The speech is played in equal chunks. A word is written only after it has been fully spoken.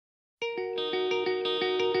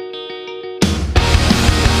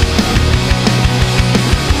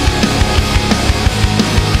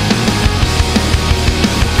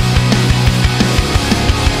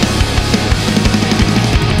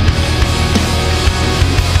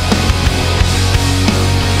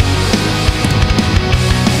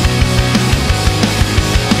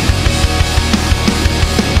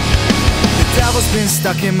Been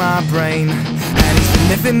stuck in my brain, and he's been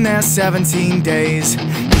living there 17 days.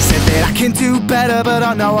 He said that I can do better, but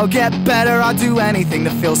I know I'll get better. I'll do anything to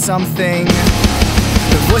feel something.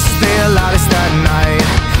 The voices, they are loudest at night,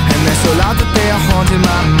 and they're so loud that they are haunting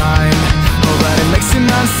my mind. Oh, but it makes him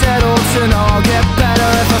unsettled to know I'll get better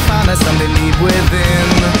if I find there's something deep within.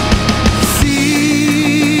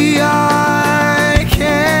 See, I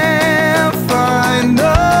can't find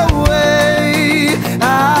a way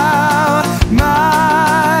out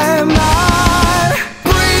my mind.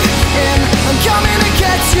 Breathe in, I'm coming to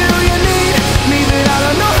get you. You need me, but I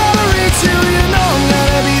don't know how to reach you. You know I'm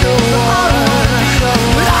gonna be the one,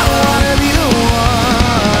 but I don't wanna be the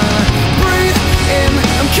one. Breathe in,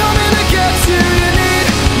 I'm coming to get you. You need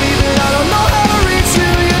me, but I don't know how to reach you.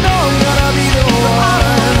 You know I'm gonna be the one,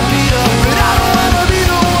 but I don't wanna be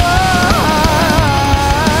the one.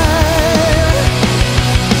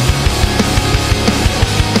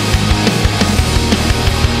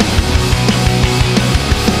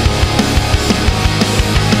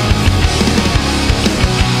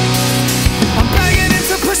 I'm begging him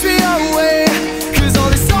to push me away, 'cause all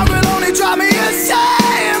this talk will only drive me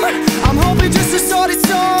insane. I'm hoping just to sort it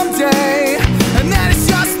someday, and then it's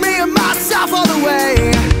just me and myself all the way.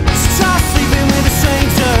 So try sleeping with a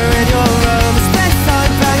stranger in your room, spend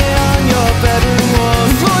time banging on your bedroom wall,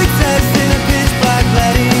 avoid text in a pitch black,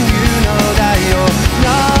 letting you know that you're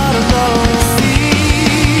not alone.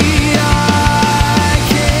 See, I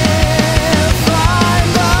can't find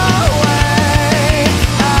the way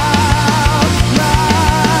out my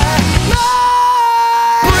mind.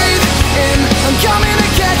 Breathe in, I'm coming to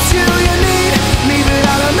get you. You need me, but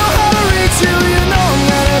I don't know how to reach you. You know I'm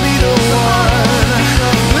gonna be the one,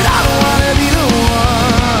 but I don't wanna be the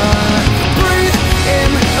one. Breathe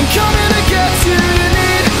in, I'm coming to get you. You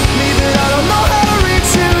need me, but I don't know how to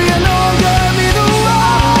reach you. You know I'm gonna be the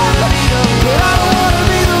one, but I don't wanna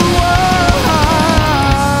be the one.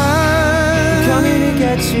 I'm coming to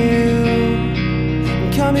get you. I'm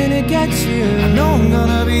coming to get you. I know I'm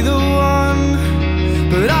gonna be the one,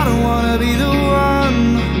 but I don't wanna be the one.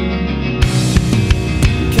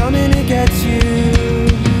 I'm coming to get you.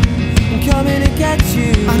 I'm coming to get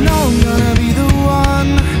you. I know I'm gonna be the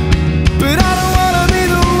one, but I don't wanna be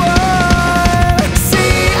the one.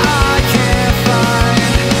 See, I can't find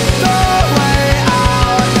the way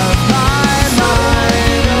out of my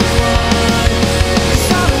mind. 'Cause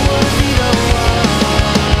I don't wanna be the one.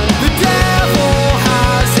 The devil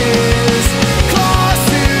has his claws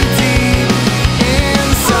too deep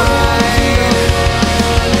inside.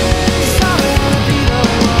 'Cause I don't wanna be the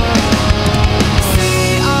one. See,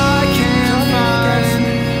 I can't find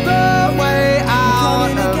the way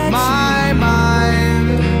out of my mind.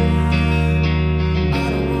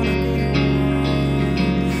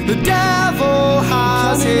 The devil